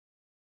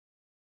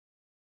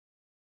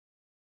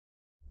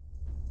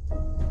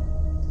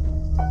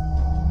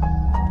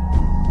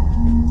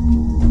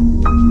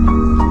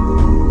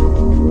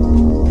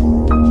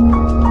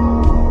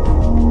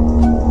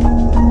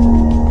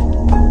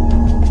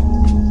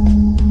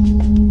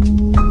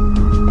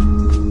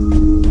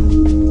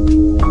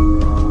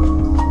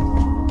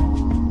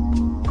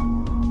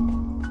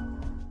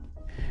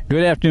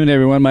Good afternoon,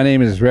 everyone. My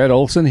name is Red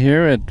Olson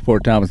here at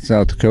Fort Thompson,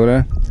 South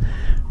Dakota.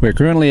 We're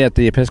currently at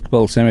the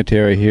Episcopal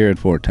Cemetery here at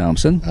Fort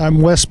Thompson.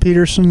 I'm Wes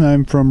Peterson.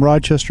 I'm from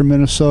Rochester,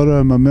 Minnesota.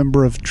 I'm a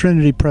member of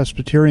Trinity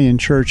Presbyterian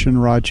Church in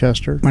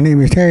Rochester. My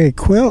name is Terry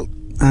Quilt.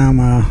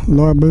 I'm a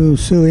Lower Blue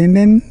Sioux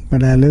Indian,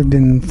 but I lived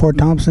in Fort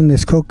Thompson,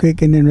 this Crow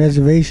Creek Indian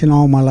Reservation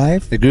all my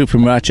life. The group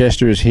from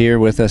Rochester is here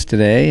with us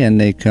today,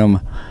 and they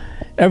come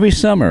every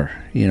summer,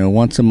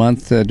 once a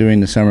month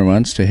during the summer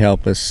months to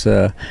help us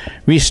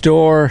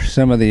restore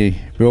some of the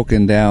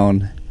broken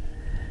down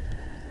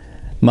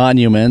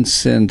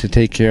monuments and to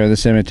take care of the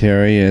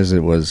cemetery as it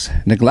was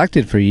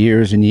neglected for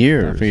years and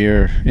years. For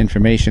your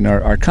information,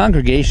 our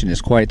congregation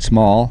is quite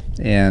small,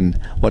 and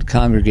what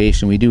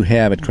congregation we do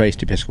have at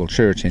Christ Episcopal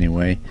Church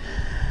anyway,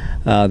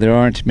 there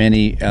aren't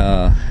many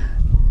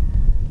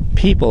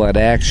people that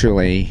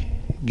actually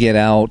get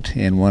out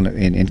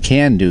and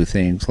can do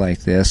things like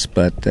this,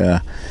 but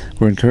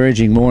we're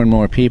encouraging more and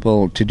more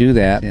people to do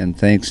that, and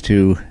thanks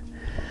to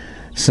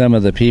some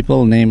of the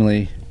people,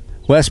 namely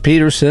Wes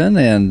Peterson,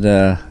 and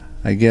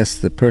I guess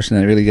the person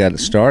that really got it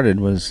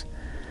started was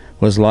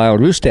Lyle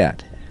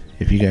Rustad,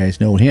 if you guys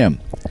know him.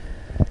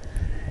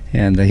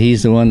 And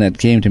he's the one that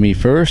came to me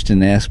first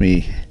and asked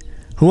me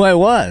who I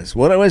was,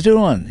 what I was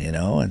doing,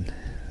 and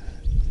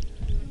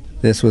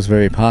this was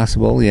very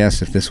possible. He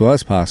asked if this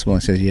was possible. I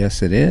said,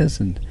 yes, it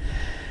is. And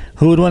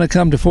who would want to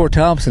come to Fort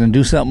Thompson and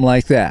do something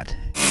like that?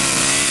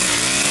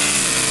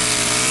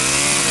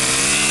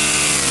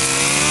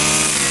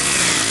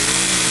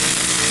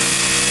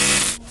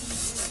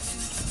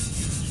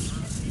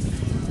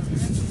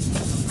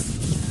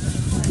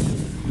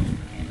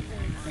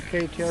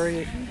 Okay,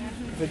 Terry,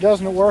 if it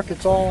doesn't work,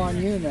 it's all on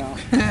you now.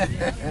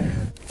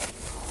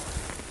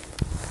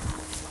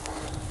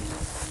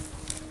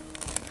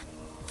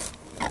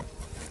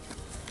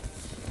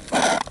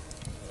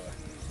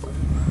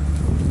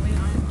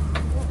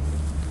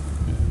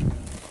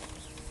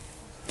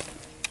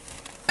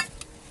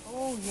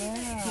 Oh,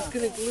 yeah. He's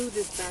going to glue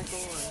this back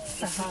on.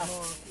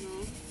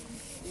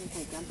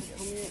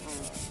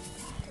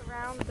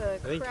 Around the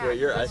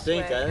I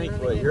think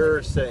what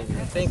you're saying.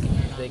 I think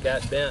they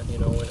got bent,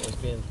 when it was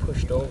being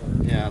pushed over.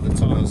 Yeah,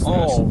 that's all I was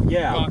Oh,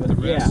 yeah.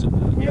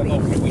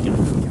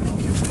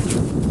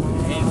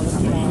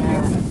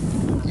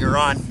 You're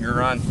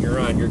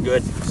on. You're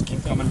good. Just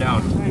keep coming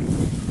down.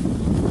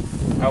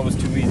 That was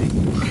too easy.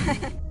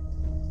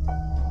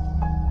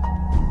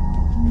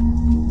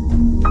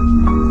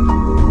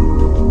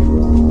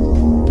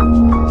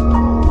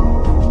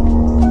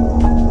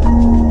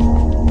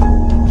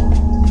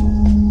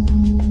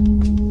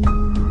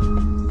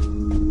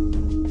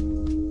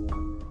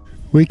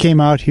 We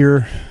came out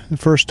here the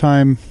first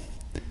time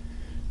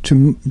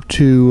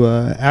to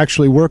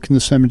actually work in the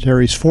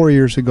cemeteries 4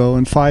 years ago,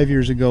 and 5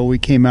 years ago we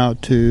came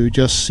out to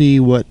just see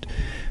what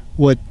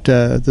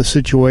the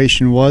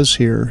situation was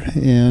here.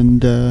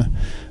 And a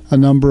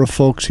number of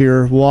folks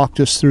here walked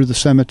us through the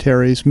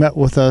cemeteries, met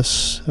with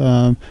us.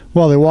 They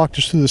walked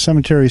us through the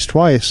cemeteries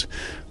twice.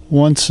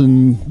 Once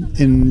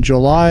in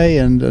July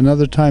and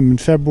another time in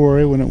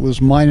February when it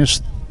was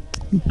minus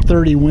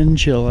 30 wind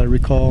chill, I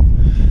recall.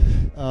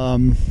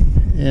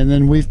 And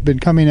then we've been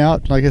coming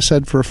out, like I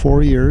said, for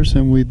 4 years,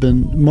 and we've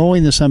been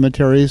mowing the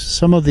cemeteries.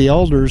 Some of the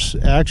elders,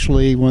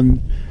 actually,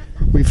 when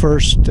we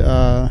first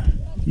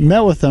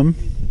met with them,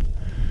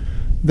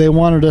 they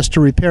wanted us to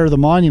repair the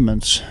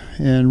monuments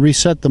and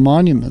reset the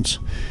monuments.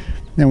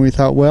 And we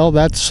thought, well,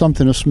 that's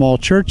something a small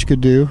church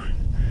could do.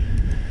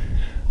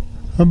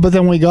 But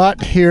then we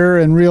got here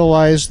and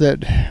realized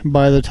that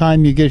by the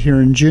time you get here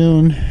in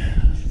June,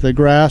 the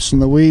grass and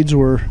the weeds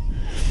were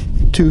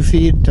 2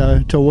 feet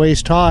to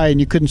waist high, and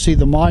you couldn't see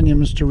the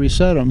monuments to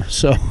reset them.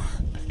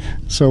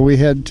 So we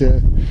had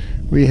to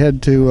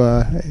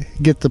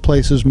get the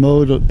places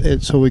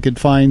mowed so we could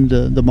find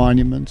the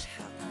monuments.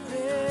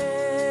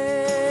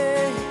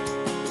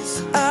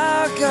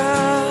 Our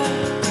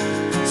God,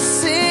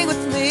 sing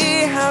with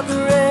me, how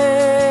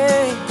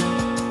great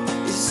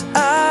is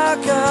our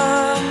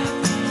God,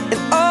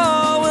 and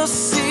all will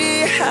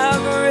see how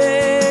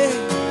great,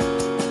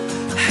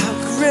 how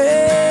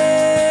great.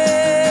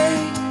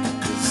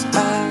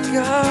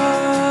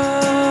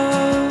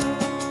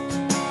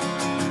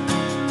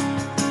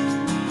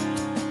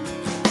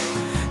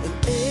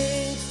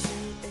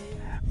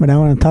 But I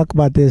want to talk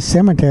about this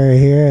cemetery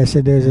here. I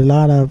said there's a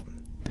lot of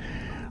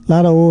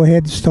old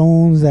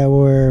headstones that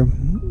were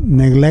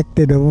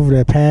neglected over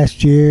the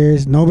past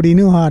years. Nobody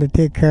knew how to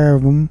take care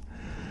of them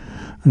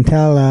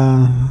until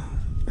the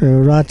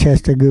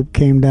Rochester group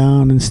came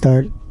down and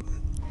started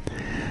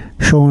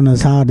showing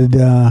us how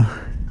to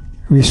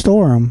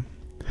restore them.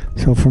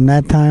 So from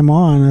that time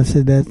on, I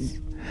said that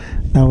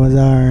was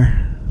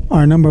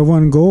our number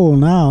one goal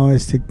now,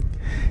 is to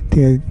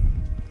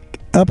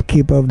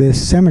upkeep of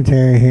this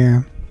cemetery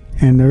here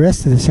and the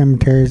rest of the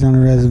cemeteries on the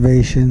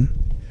reservation.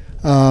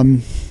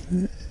 And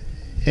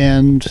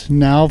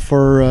now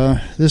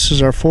this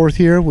is our 4th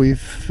year.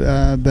 We've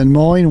been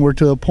mowing. We're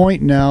to a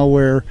point now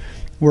where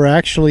we're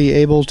actually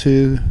able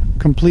to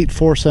complete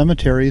 4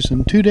 cemeteries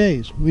in 2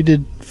 days. We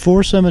did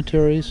 4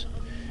 cemeteries,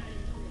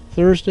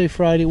 Thursday,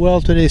 Friday,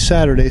 well, today's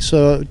Saturday,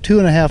 so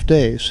 2.5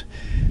 days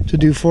to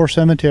do 4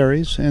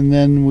 cemeteries, and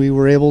then we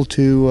were able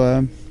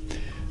to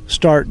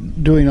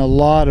start doing a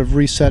lot of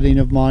resetting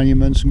of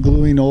monuments,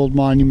 gluing old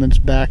monuments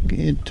back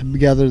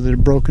together that are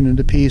broken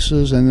into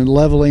pieces, and then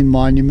leveling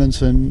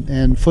monuments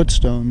and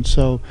footstones.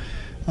 So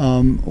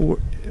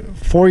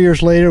 4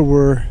 years later,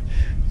 we're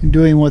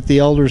doing what the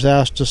elders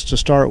asked us to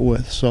start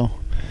with. So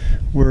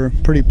we're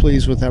pretty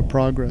pleased with that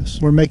progress.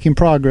 We're making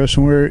progress,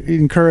 and we're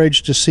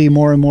encouraged to see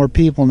more and more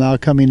people now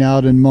coming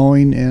out and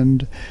mowing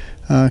and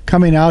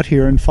coming out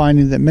here and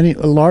finding that many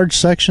large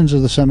sections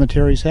of the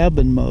cemeteries have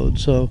been mowed.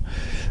 So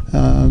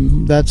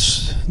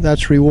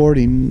that's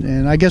rewarding.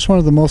 And I guess one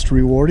of the most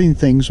rewarding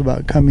things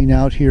about coming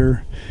out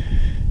here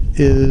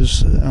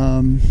is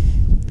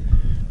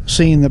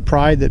seeing the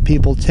pride that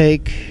people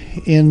take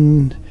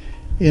in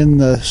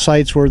the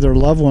sites where their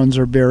loved ones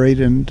are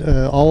buried, and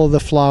all of the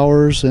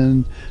flowers,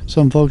 and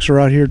some folks are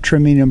out here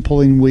trimming and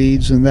pulling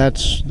weeds, and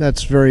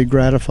that's very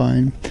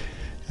gratifying.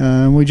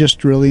 We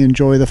just really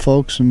enjoy the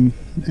folks and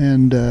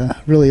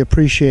really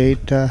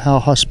appreciate how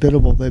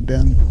hospitable they've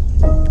been.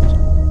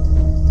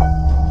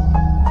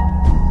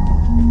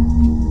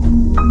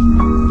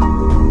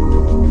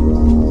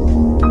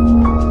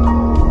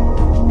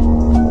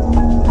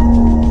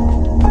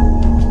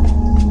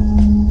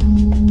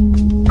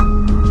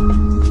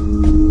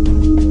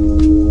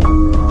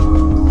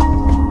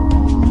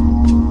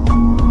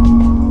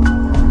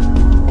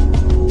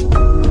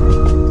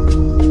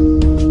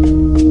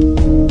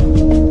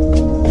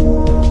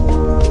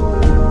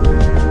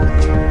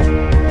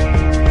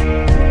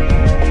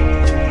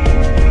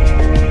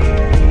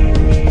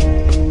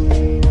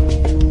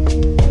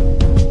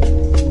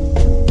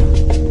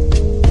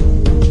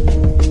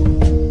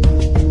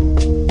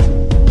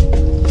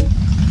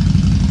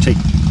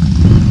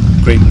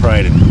 Great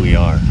pride in who we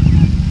are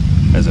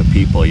as a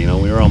people. You know,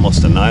 we were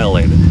almost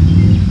annihilated.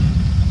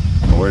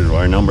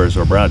 Our numbers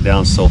were brought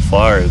down so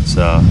far. It's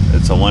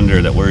a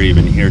wonder that we're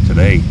even here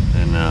today.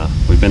 And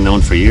we've been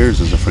known for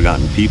years as a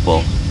forgotten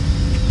people.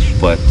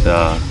 But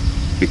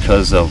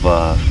because of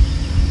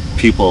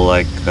people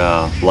like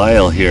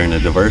Lyle here in the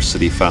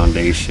Diversity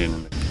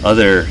Foundation,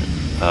 other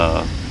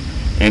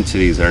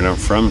entities that are not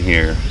from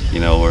here, you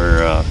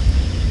know,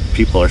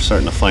 people are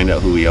starting to find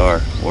out who we are,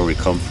 where we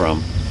come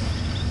from,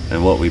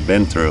 and what we've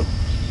been through.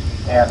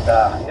 And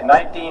in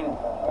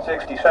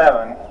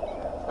 1967,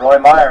 Roy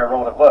Meyer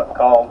wrote a book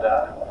called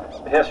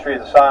The History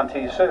of the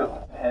Santee Sioux,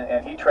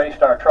 and he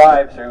traced our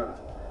tribe through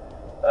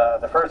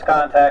the first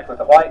contact with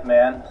the white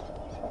men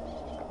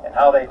and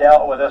how they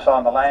dealt with us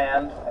on the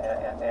land,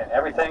 and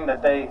everything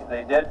that they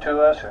did to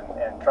us,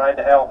 and tried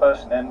to help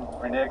us, and then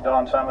reneged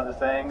on some of the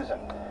things,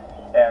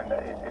 and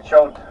it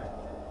showed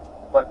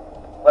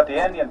what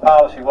the Indian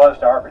policy was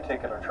to our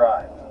particular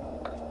tribe.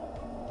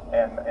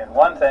 And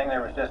one thing,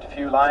 there was just a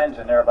few lines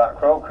in there about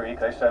Crow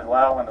Creek. They said,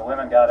 well, when the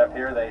women got up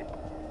here, they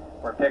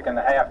were picking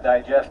the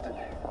half-digested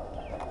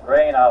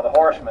grain out of the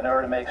horse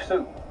manure to make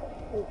soup.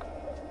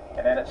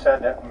 And then it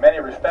said that many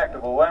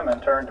respectable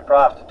women turned to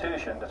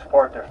prostitution to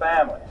support their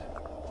families.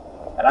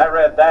 And I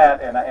read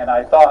that, and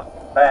I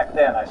thought back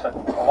then, I said,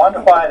 I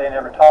wonder why they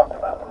never talked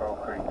about Crow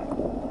Creek.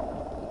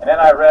 And then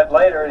I read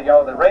later, you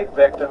know, the rape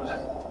victims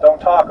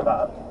don't talk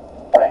about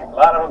rape. A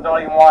lot of them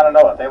don't even want to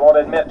know it. They won't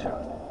admit to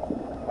it.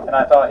 And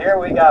I thought, here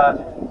we got,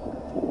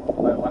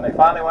 when they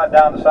finally went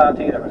down to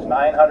Santee, there was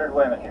 900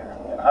 women here,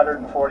 and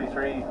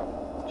 143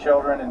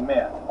 children and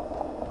men.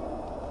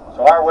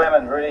 So our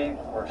women really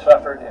were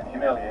suffered and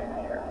humiliated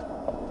here.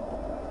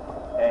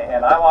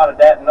 And I wanted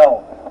that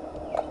known,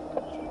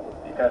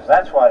 because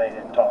that's why they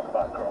didn't talk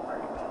about Crow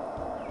Creek.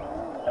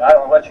 And I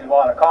don't know what you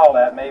want to call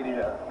that. Maybe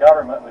the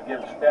government would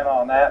give a spin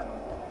on that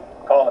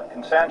and call it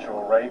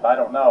consensual rape. I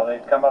don't know.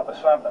 They'd come up with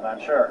something,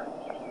 I'm sure.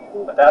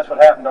 But that's what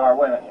happened to our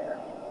women here.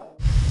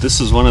 This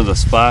is one of the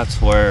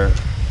spots where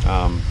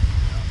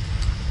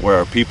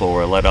our people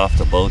were let off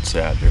the boats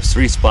at. There's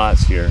 3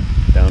 spots here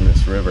down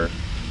this river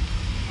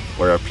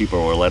where our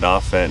people were let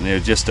off at, and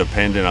it just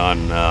depended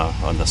on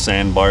the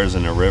sandbars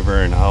in the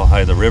river and how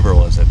high the river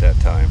was at that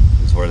time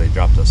is where they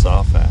dropped us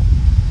off at.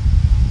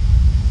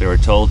 They were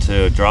told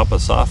to drop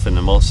us off in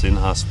the most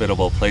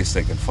inhospitable place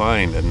they could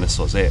find, and this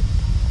was it.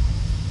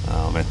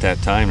 At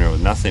that time there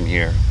was nothing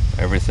here.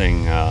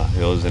 Everything,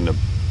 it was in the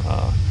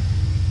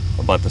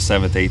about the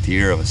 7th, 8th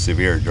year of a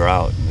severe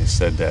drought, and they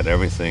said that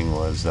everything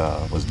was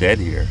dead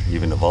here.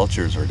 Even the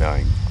vultures were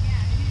dying.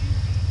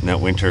 And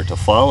that winter to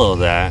follow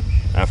that,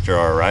 after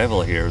our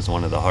arrival here, was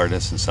one of the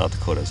hardest in South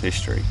Dakota's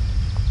history.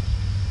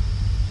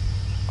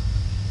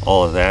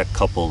 All of that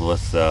coupled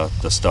with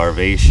the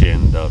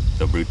starvation,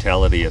 the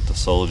brutality of the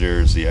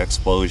soldiers, the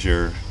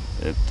exposure,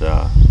 it's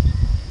a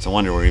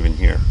wonder we're even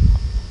here.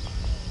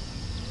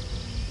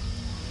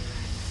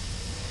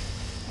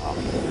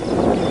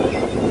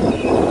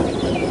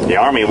 The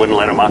Army wouldn't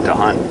let them out to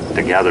hunt,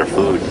 to gather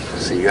food.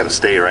 So you got to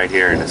stay right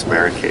here in this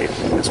barricade,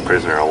 this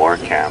prisoner of war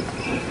camp.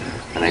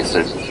 And they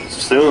said,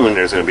 soon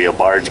there's going to be a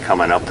barge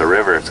coming up the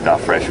river. It's got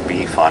fresh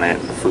beef on it,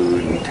 and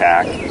food and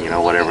tack, you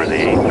know, whatever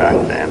they ate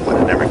back then, but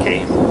it never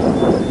came.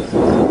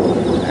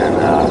 And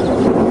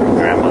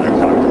grandmother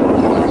talked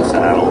about boiling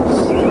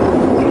saddles,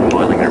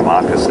 boiling their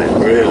moccasins,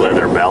 their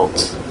leather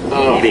belts,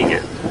 eating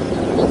it.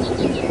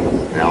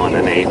 You know, and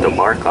then they ate the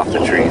bark off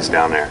the trees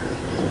down there.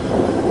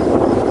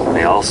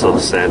 They also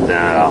said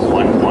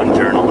one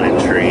journal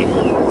entry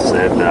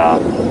said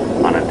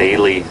on a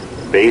daily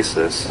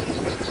basis,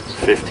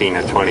 15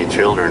 to 20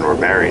 children were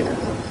buried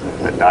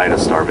that died of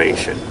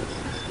starvation,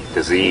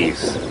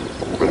 disease,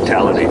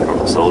 brutality from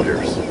the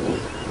soldiers.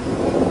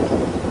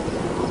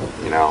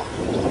 You know,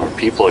 our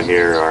people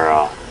here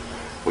are,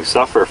 we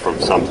suffer from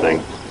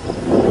something.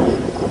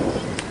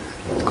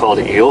 It's called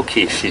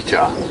Ioki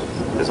Shicha,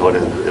 is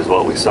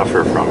what we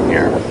suffer from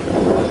here.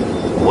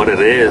 What it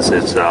is,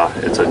 it's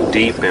a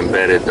deep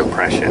embedded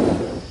depression.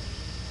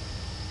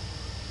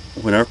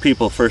 When our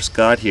people first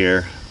got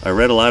here, I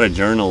read a lot of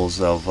journals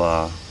of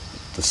the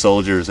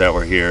soldiers that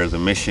were here, the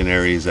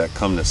missionaries that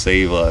come to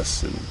save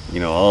us, and you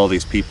know, all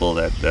these people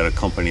that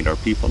accompanied our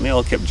people, and they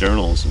all kept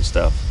journals and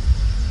stuff.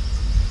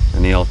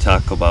 And they all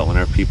talk about when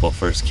our people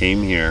first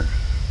came here.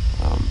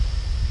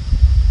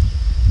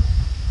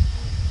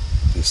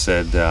 They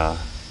said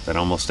that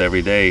almost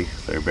every day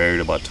they buried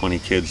about 20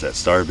 kids that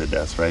starved to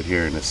death right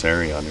here in this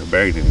area, and they're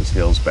buried in these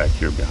hills back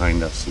here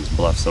behind us, these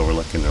bluffs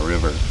overlooking the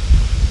river.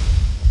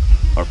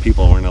 Our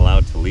people weren't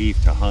allowed to leave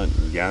to hunt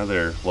and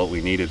gather what we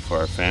needed for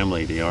our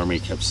family. The army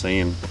kept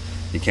saying,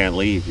 you can't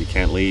leave, you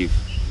can't leave.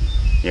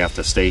 You have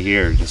to stay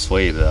here, just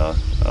wait. A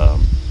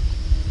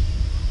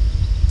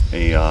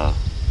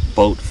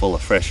boat full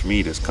of fresh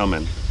meat is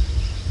coming.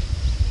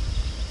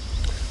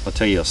 I'll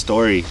tell you a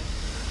story.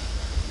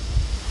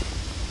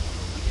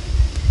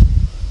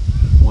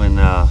 When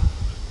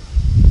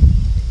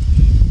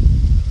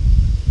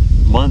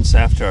months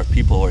after our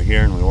people were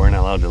here and we weren't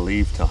allowed to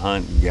leave to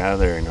hunt and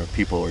gather, and our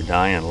people were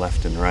dying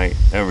left and right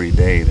every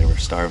day, they were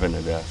starving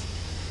to death.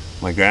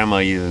 My grandma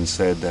even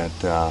said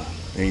that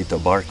they ate the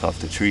bark off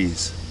the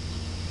trees.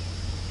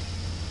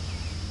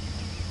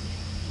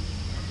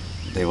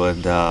 They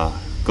would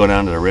go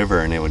down to the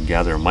river and they would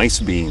gather mice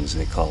beans,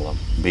 they call them,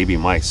 baby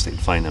mice. They'd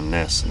find them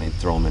nests and they'd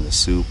throw them in the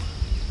soup.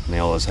 And they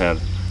always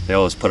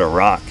put a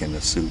rock in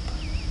the soup.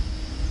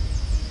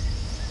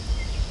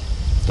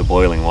 The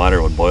boiling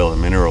water would boil the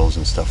minerals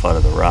and stuff out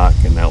of the rock,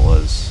 and that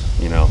was,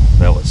 you know,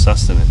 that was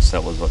sustenance.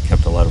 That was what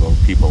kept a lot of our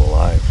people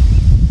alive.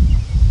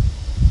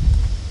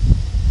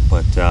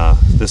 But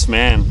this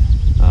man,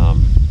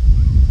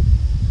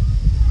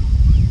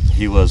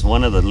 he was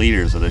one of the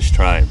leaders of this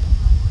tribe,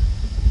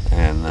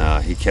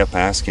 and he kept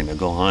asking to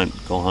go hunt,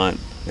 go hunt.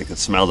 They could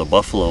smell the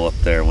buffalo up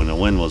there when the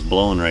wind was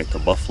blowing right. The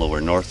buffalo were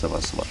north of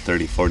us about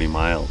 30-40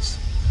 miles,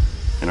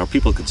 and our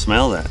people could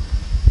smell that.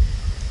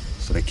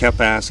 So they kept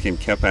asking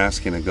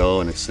to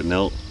go, and they said,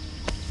 no,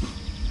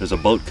 there's a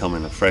boat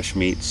coming of fresh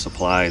meat,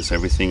 supplies,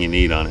 everything you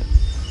need on it.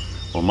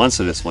 Well, months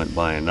of this went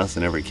by and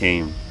nothing ever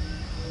came.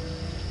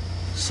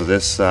 So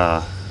this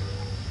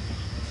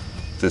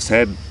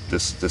head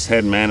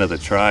man of the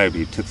tribe,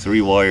 he took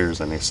 3 warriors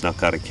and they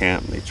snuck out of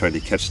camp and they tried to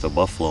catch the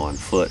buffalo on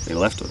foot. They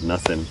left with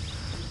nothing,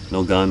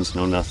 no guns,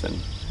 no nothing.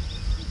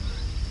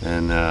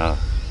 And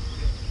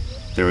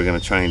they were going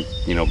to try and,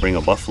 you know, bring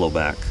a buffalo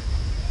back.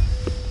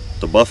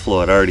 The buffalo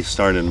had already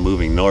started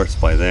moving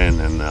north by then,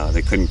 and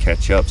they couldn't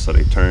catch up, so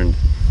they turned.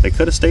 They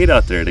could have stayed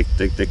out there. They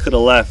could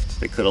have left.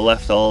 They could have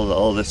left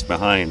all this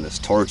behind, this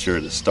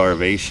torture, this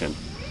starvation.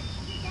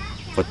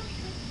 But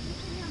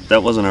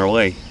that wasn't our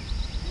way.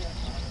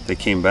 They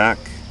came back,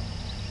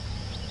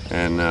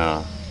 and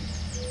on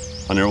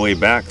their way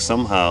back,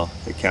 somehow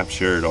they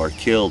captured or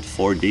killed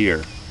 4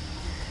 deer,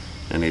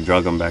 and they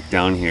drug them back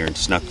down here and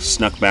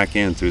snuck back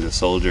in through the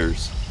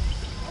soldiers.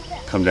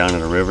 Come down to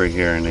the river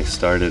here, and they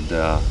started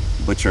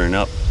butchering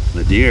up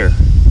the deer.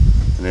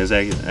 And as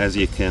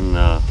you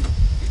can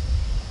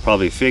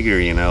probably figure,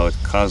 you know, it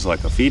caused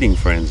like a feeding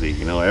frenzy.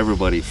 You know,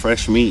 everybody,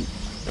 fresh meat.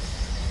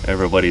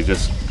 Everybody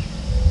just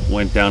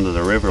went down to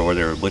the river where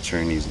they were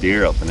butchering these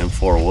deer up, and them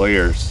 4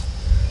 warriors,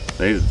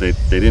 they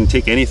didn't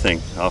take anything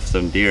off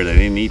them deer. They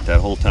didn't eat that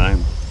whole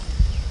time.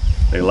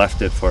 They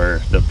left it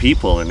for the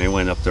people, and they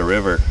went up the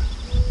river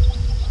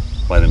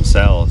by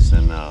themselves.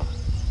 And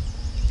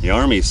the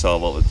army saw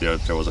what was there.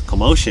 There was a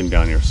commotion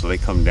down here, so they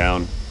come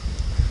down,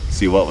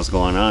 see what was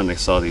going on. They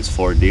saw these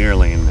 4 deer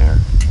laying there,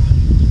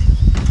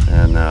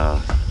 and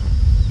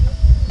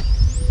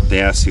they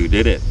asked who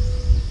did it.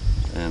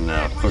 And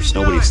of course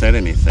nobody said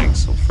anything,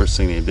 so first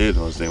thing they did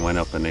was they went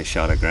up and they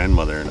shot a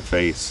grandmother in the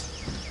face.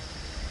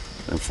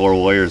 And 4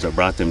 warriors that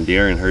brought them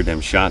deer and heard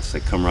them shots, they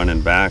come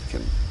running back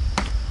and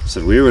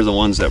said, we were the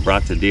ones that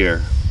brought the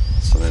deer.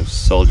 So the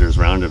soldiers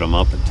rounded them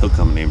up and took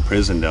them, and they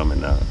imprisoned them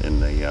in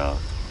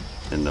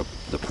the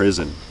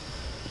prison.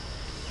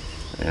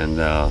 And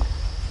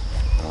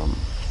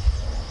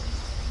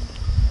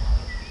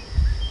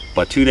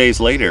but 2 days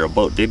later, a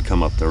boat did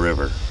come up the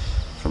river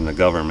from the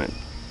government,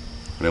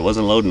 but it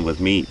wasn't loaded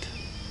with meat.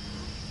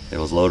 It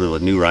was loaded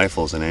with new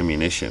rifles and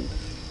ammunition,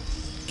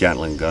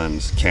 Gatling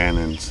guns,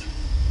 cannons,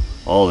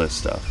 all this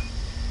stuff.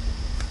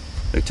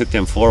 They took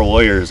them 4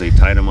 warriors, they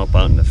tied them up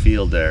out in the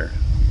field there,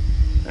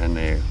 and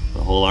the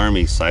whole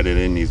army sighted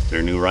in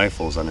their new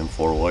rifles on them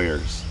 4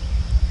 warriors.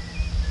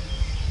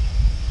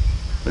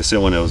 They said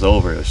when it was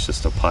over, it was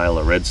just a pile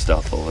of red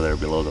stuff over there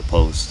below the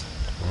post.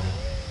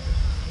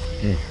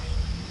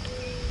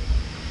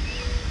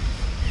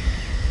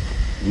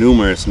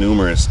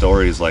 Numerous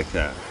stories like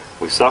that.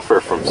 We suffer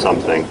from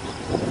something.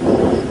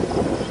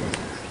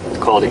 It's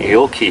called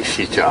Ioki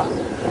Shicha.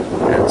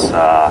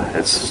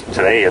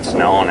 Today it's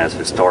known as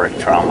historic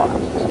trauma.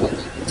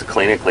 It's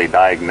clinically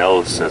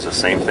diagnosed as the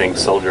same thing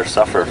soldiers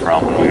suffer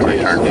from when we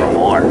return from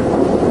war.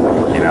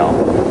 You know,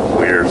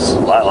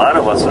 a lot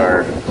of us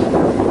are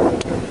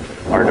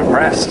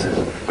depressed.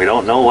 We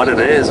don't know what it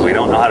is. We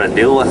don't know how to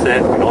deal with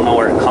it. We don't know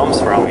where it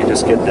comes from. You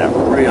just get that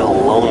real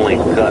lonely,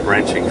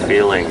 gut-wrenching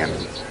feeling, and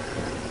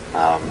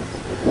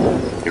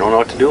you don't know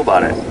what to do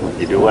about it.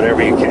 You do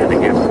whatever you can to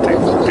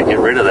get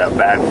rid of that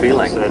bad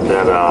feeling. Said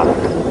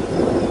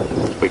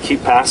that we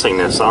keep passing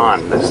this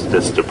on,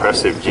 this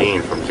depressive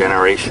gene from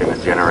generation to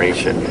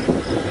generation.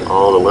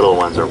 All the little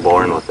ones are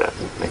born with it.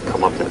 They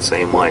come up that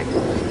same way.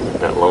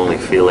 That lonely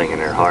feeling in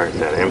their heart,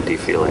 that empty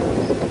feeling.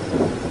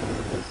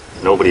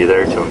 Nobody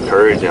there to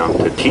encourage them,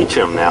 to teach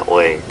them that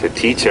way, to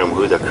teach them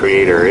who the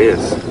Creator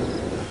is.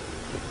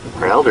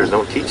 Our elders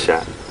don't teach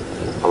that.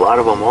 A lot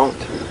of them won't,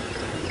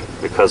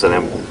 because of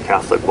them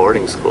Catholic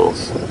boarding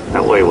schools.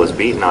 That way was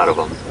beaten out of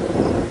them.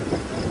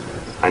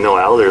 I know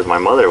elders, my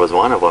mother was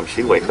one of them.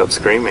 She'd wake up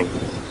screaming.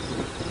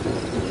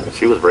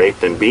 She was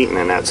raped and beaten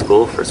in that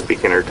school for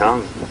speaking her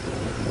tongue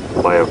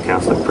by a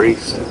Catholic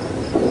priest.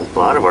 A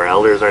lot of our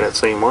elders are that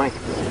same way.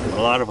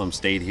 A lot of them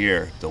stayed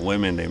here. The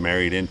women, they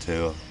married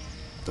into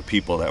the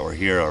people that were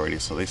here already,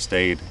 so they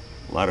stayed.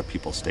 A lot of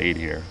people stayed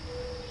here.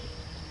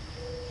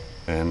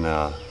 And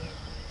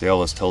they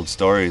always told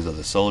stories of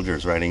the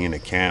soldiers riding into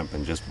camp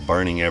and just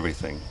burning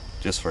everything,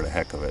 just for the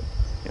heck of it,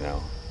 you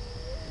know.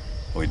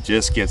 We'd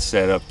just get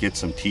set up, get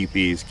some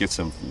teepees, get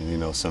some,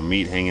 some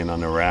meat hanging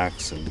on the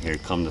racks, and here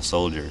come the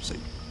soldiers.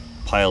 They'd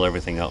pile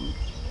everything up and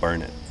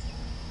burn it.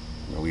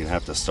 We'd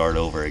have to start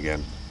over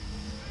again.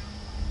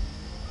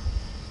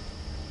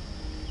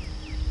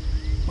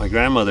 My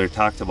grandmother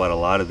talked about a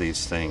lot of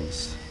these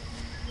things,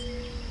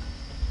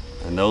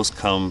 and a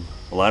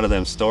lot of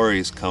them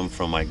stories come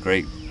from my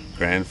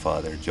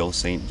great-grandfather, Joe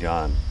St.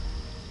 John.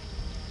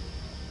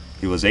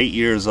 He was 8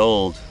 years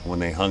old when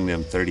they hung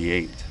him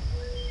 38,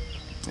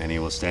 and he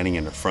was standing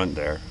in the front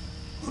there.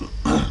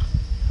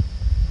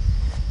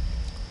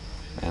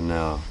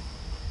 And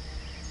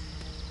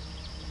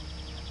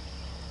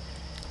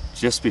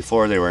just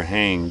before they were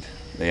hanged,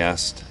 they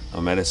asked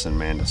a medicine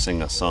man to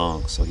sing a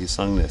song, so he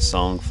sung this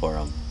song for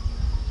him.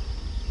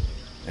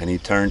 And he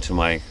turned to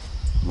my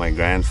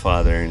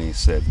grandfather and he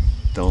said,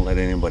 "Don't let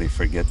anybody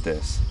forget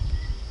this."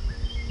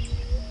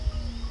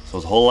 So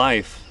his whole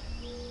life,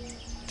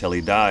 till he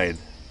died,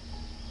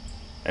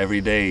 every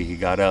day he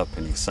got up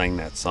and he sang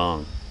that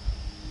song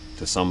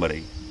to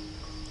somebody.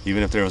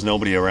 Even if there was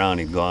nobody around,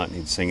 he'd go out and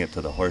he'd sing it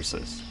to the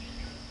horses.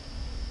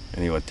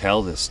 And he would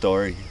tell this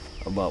story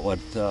about what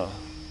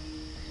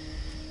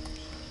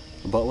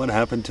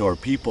happened to our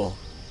people.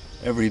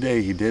 Every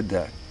day he did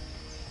that.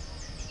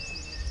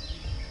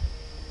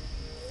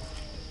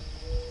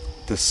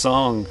 The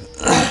song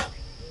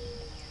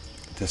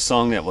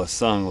that was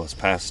sung was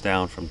passed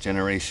down from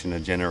generation to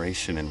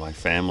generation in my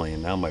family,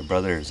 and now my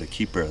brother is a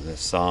keeper of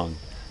this song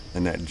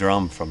and that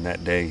drum from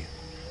that day.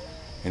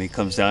 And he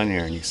comes down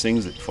here and he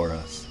sings it for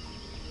us.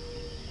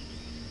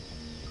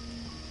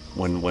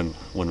 When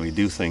we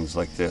do things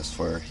like this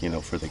for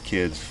the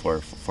kids,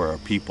 for our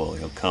people,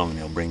 he'll come and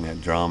he'll bring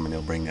that drum and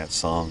he'll bring that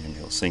song and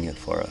he'll sing it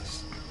for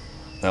us.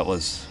 That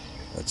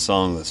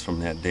song was from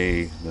that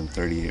day when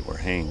 38 were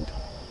hanged.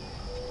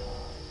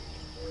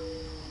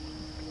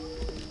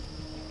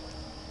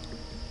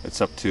 It's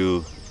up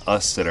to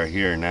us that are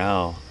here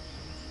now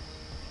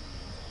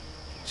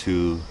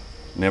to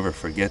never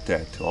forget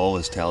that, to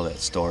always tell that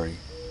story.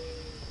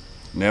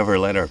 Never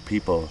let our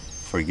people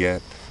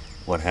forget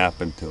what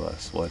happened to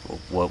us,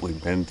 what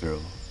we've been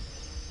through,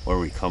 where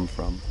we come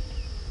from.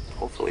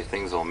 Hopefully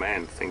things will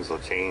mend, things will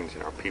change,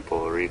 and our people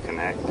will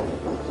reconnect,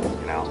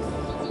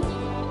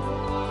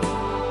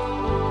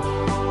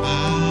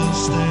 I'll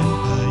stand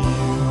by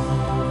you.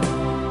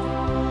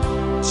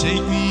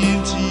 Take me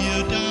into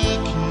your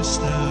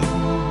darkest hour,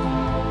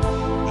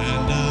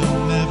 and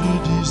I'll never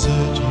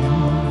desert you.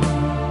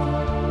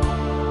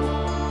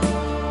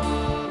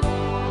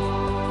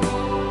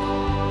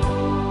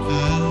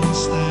 I'll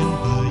stand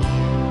by you.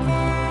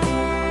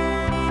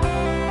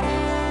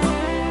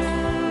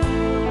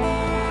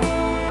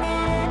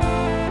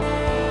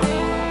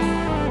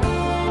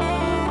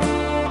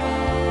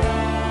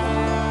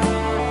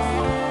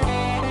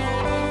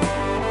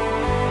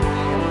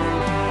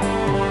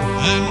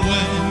 And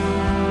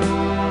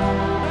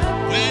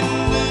when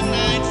the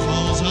night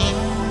falls on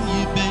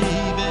you,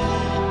 baby,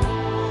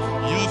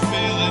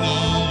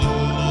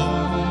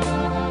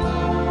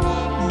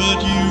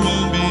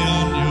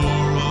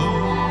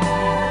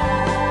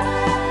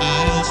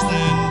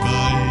 stand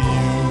by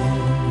you.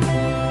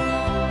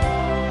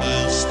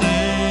 I'll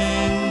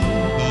stand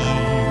by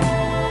you.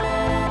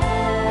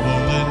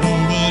 Won't let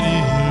nobody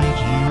hurt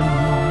you.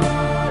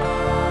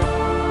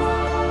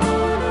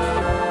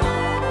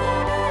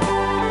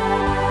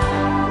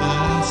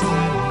 I'll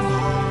stand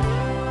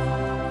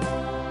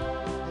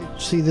by you.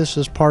 See this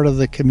as part of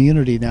the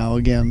community now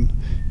again.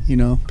 You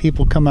know,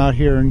 people come out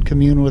here and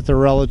commune with their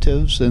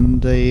relatives,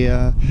 and they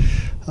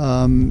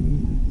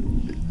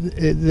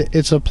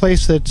it's a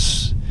place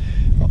that's,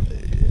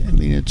 I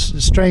mean,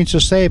 it's strange to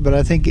say, but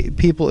I think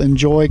people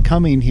enjoy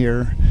coming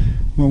here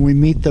when we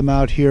meet them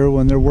out here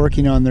when they're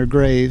working on their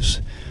graves.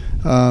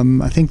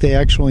 I think they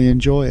actually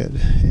enjoy it.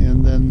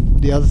 And then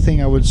the other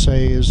thing I would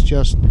say is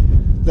just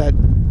that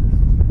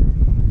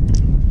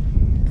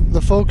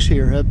the folks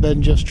here have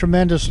been just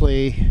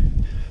tremendously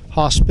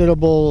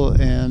hospitable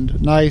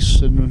and nice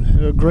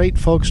and great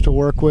folks to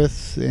work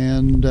with,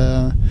 and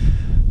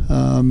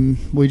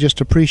we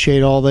just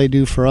appreciate all they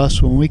do for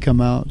us when we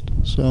come out.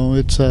 So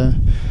it's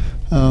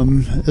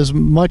as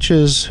much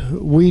as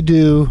we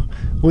do,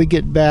 we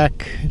get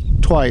back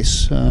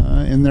twice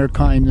in their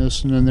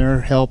kindness and in their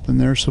help and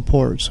their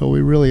support. So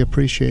we really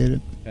appreciate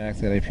it. The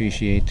fact that I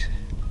appreciate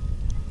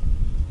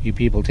you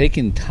people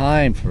taking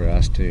time for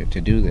us to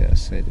do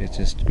this. It's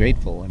just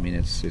grateful. I mean,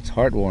 it's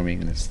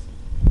heartwarming, and it's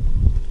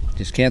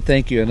just can't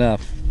thank you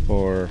enough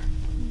for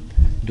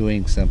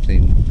doing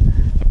something,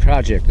 a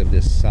project of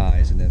this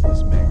size and of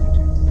this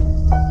magnitude.